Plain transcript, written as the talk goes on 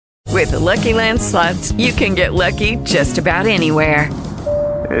With the Lucky Land Slots, you can get lucky just about anywhere.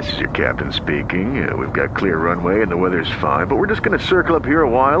 This is your captain speaking. We've got clear runway and the weather's fine, but we're just going to circle up here a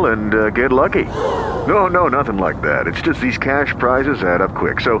while and get lucky. No, nothing like that. It's just these cash prizes add up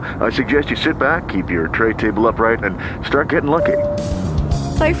quick. So I suggest you sit back, keep your tray table upright, and start getting lucky.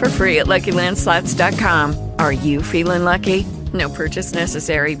 Play for free at LuckyLandSlots.com. Are you feeling lucky? No purchase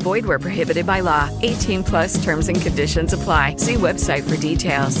necessary. Void where prohibited by law. 18 plus terms and conditions apply. See website for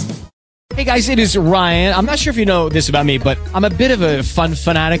details. Hey guys, it is Ryan. I'm not sure if you know this about me, but I'm a bit of a fun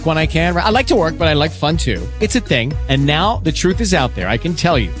fanatic when I can. I like to work, but I like fun too. It's a thing. And now the truth is out there. I can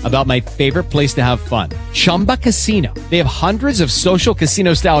tell you about my favorite place to have fun. Chumba Casino. They have hundreds of social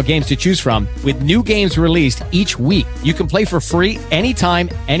casino style games to choose from with new games released each week. You can play for free anytime,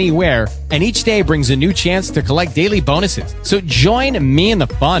 anywhere. And each day brings a new chance to collect daily bonuses. So join me in the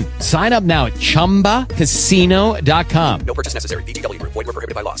fun. Sign up now at ChumbaCasino.com. No purchase necessary. VGW. Void where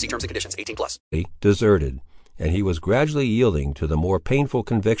prohibited by law. See terms and conditions. 18 plus. Deserted, and he was gradually yielding to the more painful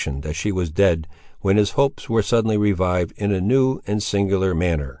conviction that she was dead when his hopes were suddenly revived in a new and singular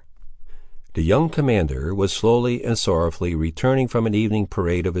manner. The young commander was slowly and sorrowfully returning from an evening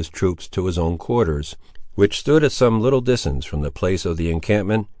parade of his troops to his own quarters, which stood at some little distance from the place of the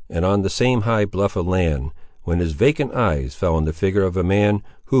encampment and on the same high bluff of land, when his vacant eyes fell on the figure of a man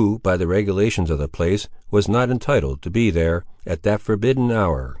who, by the regulations of the place, was not entitled to be there at that forbidden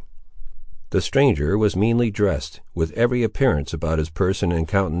hour. The stranger was meanly dressed, with every appearance about his person and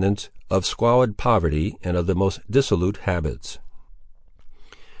countenance of squalid poverty and of the most dissolute habits.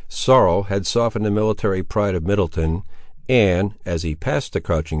 Sorrow had softened the military pride of Middleton, and, as he passed the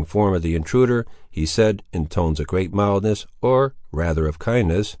crouching form of the intruder, he said, in tones of great mildness, or rather of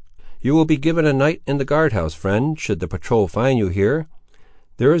kindness, "You will be given a night in the guard-house, friend, should the patrol find you here.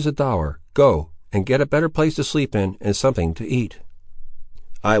 There is a dower. Go, and get a better place to sleep in, and something to eat."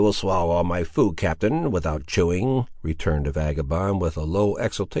 "I will swallow all my food, captain, without chewing," returned the vagabond with a low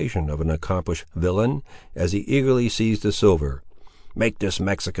exultation of an accomplished villain, as he eagerly seized the silver. "Make this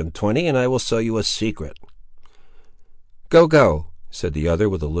Mexican 20, and I will sell you a secret." Go, said the other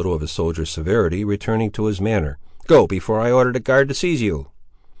with a little of his soldier's severity returning to his manner. "Go, before I order the guard to seize you."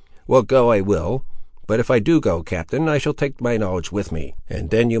 "Well, go I will. But if I do go, captain, I shall take my knowledge with me, and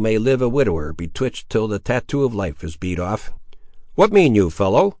then you may live a widower betwixt till the tattoo of life is beat off." "What mean you,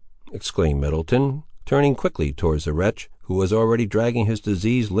 fellow?" exclaimed Middleton, turning quickly towards the wretch, who was already dragging his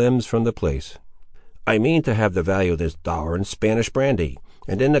diseased limbs from the place. "I mean to have the value of this dower in Spanish brandy,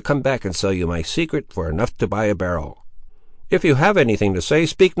 and then to come back and sell you my secret for enough to buy a barrel." "If you have anything to say,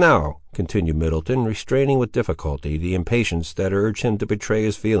 speak now," continued Middleton, restraining with difficulty the impatience that urged him to betray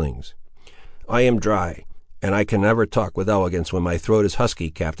his feelings. "I am dry, and I can never talk with elegance when my throat is husky,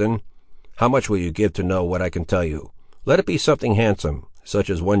 captain. How much will you give to know what I can tell you? Let it be something handsome, such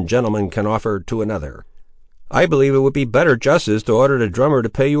as one gentleman can offer to another." "I believe it would be better justice to order the drummer to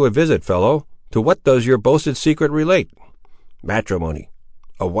pay you a visit, fellow. To what does your boasted secret relate?" "Matrimony.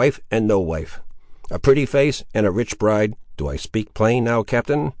 A wife and no wife. A pretty face and a rich bride. Do I speak plain now,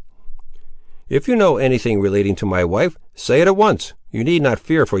 captain?" "If you know anything relating to my wife, say it at once. You need not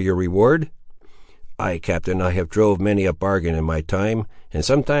fear for your reward." "Ay, captain, I have drove many a bargain in my time, and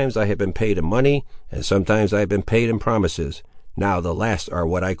sometimes I have been paid in money, and sometimes I have been paid in promises. Now the last are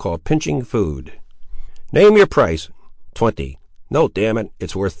what I call pinching food." "Name your price." 20. "No, damn it,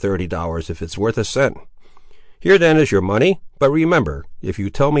 it's worth $30, if it's worth a cent." "Here then is your money, but remember, if you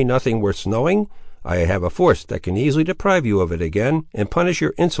tell me nothing worth knowing, I have a force that can easily deprive you of it again, and punish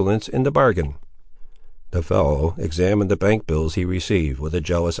your insolence in the bargain." The fellow examined the bank bills he received with a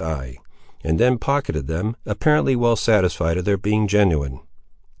jealous eye, and then pocketed them, apparently well satisfied of their being genuine.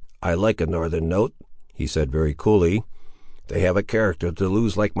 "I like a northern note," he said very coolly. "They have a character to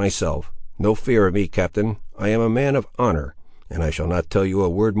lose like myself. No fear of me, captain. I am a man of honour, and I shall not tell you a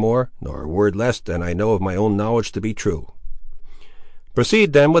word more, nor a word less than I know of my own knowledge to be true."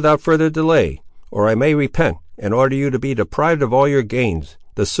 "Proceed then without further delay, or I may repent, and order you to be deprived of all your gains,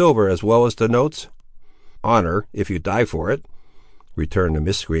 the silver as well as the notes." "Honour, if you die for it," returned the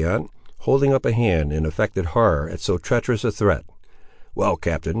miscreant, holding up a hand in affected horror at so treacherous a threat. "Well,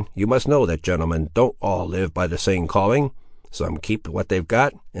 captain, you must know that gentlemen don't all live by the same calling. Some keep what they've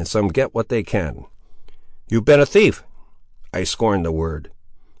got, and some get what they can." "You've been a thief." "I scorn the word.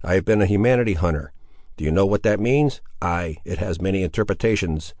 I have been a humanity hunter. Do you know what that means? Ay, it has many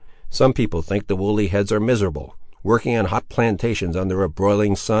interpretations. Some people think the woolly heads are miserable, working on hot plantations under a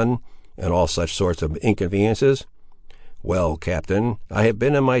broiling sun, and all such sorts of inconveniences. Well, captain, I have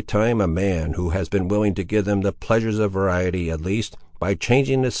been in my time a man who has been willing to give them the pleasures of variety, at least, by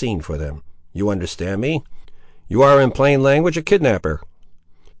changing the scene for them. You understand me? You are, in plain language, a kidnapper."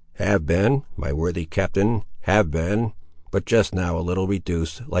 "Have been, my worthy captain, have been, but just now a little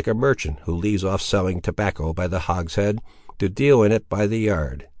reduced, like a merchant who leaves off selling tobacco by the hogshead, to deal in it by the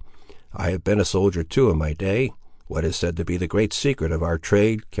yard. I have been a soldier too in my day. What is said to be the great secret of our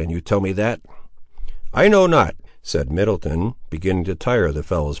trade, can you tell me that?" "I know not," said Middleton, beginning to tire of the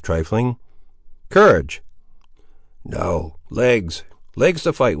fellow's trifling. "Courage." "No, legs. Legs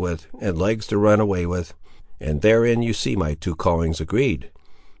to fight with, and legs to run away with, and therein you see my two callings agreed.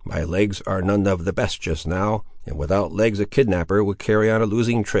 My legs are none of the best just now, and without legs a kidnapper would carry on a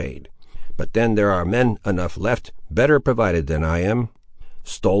losing trade. But then there are men enough left, better provided than I am."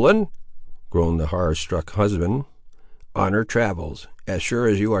 "Stolen!" groaned the horror-struck husband. "Honour travels, as sure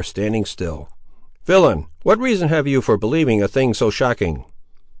as you are standing still." "Villain, what reason have you for believing a thing so shocking?"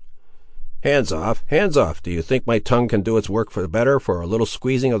 "Hands off, hands off! Do you think my tongue can do its work the better for a little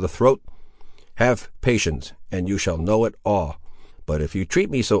squeezing of the throat? Have patience, and you shall know it all. But if you treat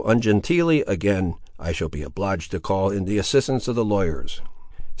me so ungenteelly again, I shall be obliged to call in the assistance of the lawyers."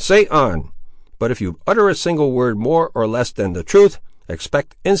 "Say on; but if you utter a single word more or less than the truth,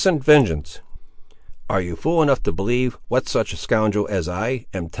 expect instant vengeance." "Are you fool enough to believe what such a scoundrel as I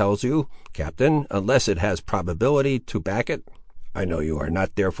am tells you, captain, unless it has probability to back it? I know you are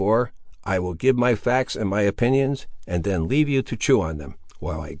not, therefore. I will give my facts and my opinions, and then leave you to chew on them,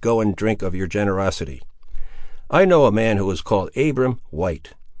 while I go and drink of your generosity. I know a man who is called Abram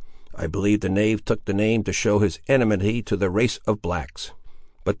White. I believe the knave took the name to show his enmity to the race of blacks.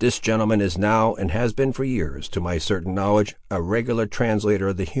 But this gentleman is now, and has been for years, to my certain knowledge, a regular translator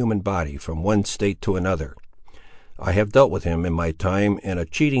of the human body from one state to another. I have dealt with him in my time, and a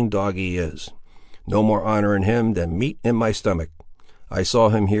cheating dog he is. No more honour in him than meat in my stomach. I saw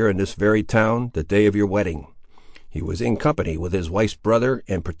him here in this very town, the day of your wedding. He was in company with his wife's brother,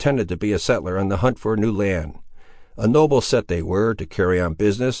 and pretended to be a settler on the hunt for new land. A noble set they were, to carry on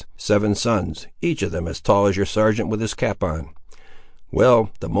business, 7 sons, each of them as tall as your sergeant with his cap on. Well,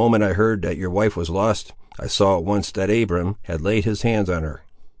 the moment I heard that your wife was lost, I saw at once that Abram had laid his hands on her."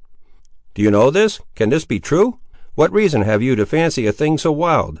 "Do you know this? Can this be true? What reason have you to fancy a thing so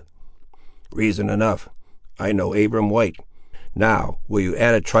wild?" "Reason enough. I know Abram White. Now, will you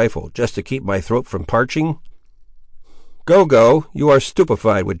add a trifle, just to keep my throat from parching?" Go, you are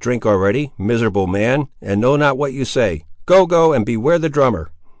stupefied with drink already, miserable man, and know not what you say. Go, and beware the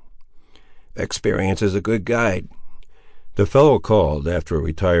drummer." "Experience is a good guide." The fellow called after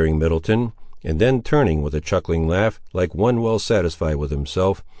retiring Middleton, and then turning with a chuckling laugh, like one well satisfied with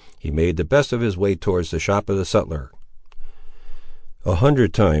himself, he made the best of his way towards the shop of the sutler.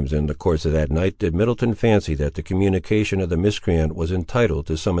 100 times in the course of that night did Middleton fancy that the communication of the miscreant was entitled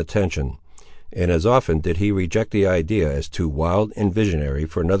to some attention, and as often did he reject the idea as too wild and visionary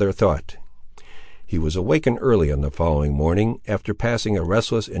for another thought. He was awakened early on the following morning, after passing a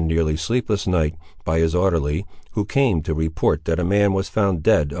restless and nearly sleepless night, by his orderly, who came to report that a man was found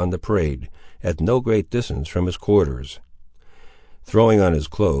dead on the parade, at no great distance from his quarters. Throwing on his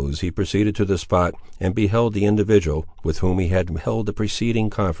clothes, he proceeded to the spot, and beheld the individual with whom he had held the preceding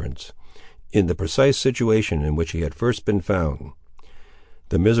conference, in the precise situation in which he had first been found.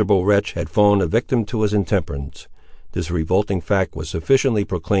 The miserable wretch had fallen a victim to his intemperance. This revolting fact was sufficiently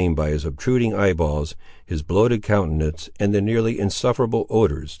proclaimed by his obtruding eyeballs, his bloated countenance, and the nearly insufferable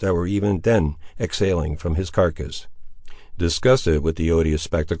odours that were even then exhaling from his carcass. Disgusted with the odious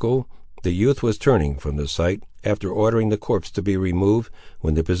spectacle, the youth was turning from the sight, after ordering the corpse to be removed,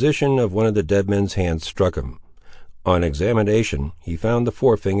 when the position of one of the dead men's hands struck him. On examination, he found the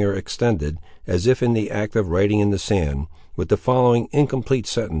forefinger extended, as if in the act of writing in the sand, with the following incomplete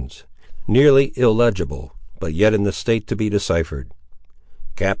sentence, nearly illegible, but yet in the state to be deciphered: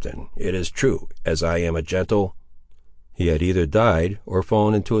 "Captain, it is true, as I am a gentle—" He had either died, or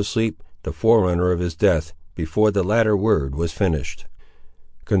fallen into a sleep, the forerunner of his death, before the latter word was finished.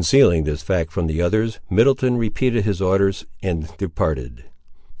 Concealing this fact from the others, Middleton repeated his orders, and departed.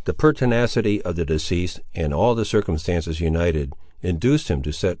 The pertinacity of the deceased, and all the circumstances united, induced him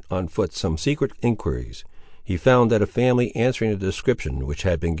to set on foot some secret inquiries. He found that a family answering the description which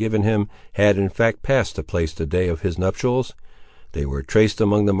had been given him had in fact passed the place the day of his nuptials. They were traced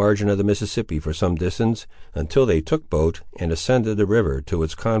along the margin of the Mississippi for some distance, until they took boat and ascended the river to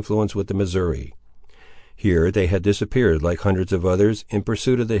its confluence with the Missouri. Here they had disappeared like hundreds of others, in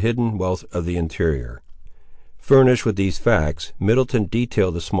pursuit of the hidden wealth of the interior. Furnished with these facts, Middleton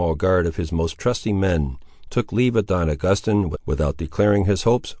detailed a small guard of his most trusty men, took leave of Don Augustin without declaring his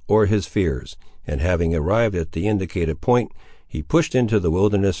hopes or his fears, and having arrived at the indicated point, he pushed into the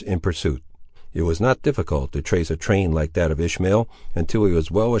wilderness in pursuit. It was not difficult to trace a train like that of Ishmael, until he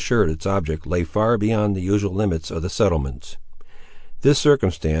was well assured its object lay far beyond the usual limits of the settlements. This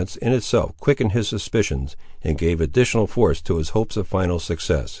circumstance in itself quickened his suspicions, and gave additional force to his hopes of final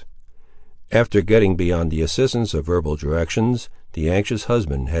success. After getting beyond the assistance of verbal directions, the anxious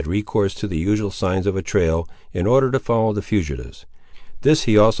husband had recourse to the usual signs of a trail, in order to follow the fugitives. This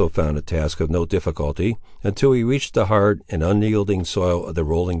he also found a task of no difficulty, until he reached the hard and unyielding soil of the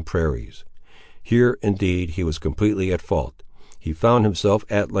rolling prairies. Here, indeed, he was completely at fault. He found himself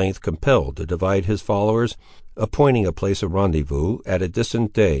at length compelled to divide his followers, appointing a place of rendezvous at a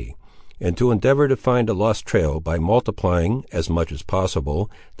distant day, and to endeavour to find a lost trail by multiplying, as much as possible,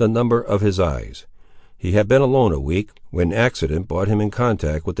 the number of his eyes. He had been alone a week, when accident brought him in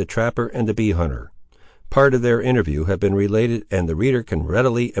contact with the trapper and the bee hunter. Part of their interview has been related, and the reader can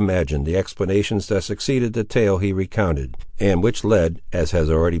readily imagine the explanations that succeeded the tale he recounted, and which led, as has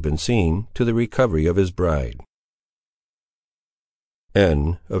already been seen, to the recovery of his bride.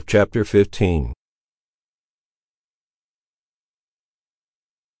 End of chapter 15.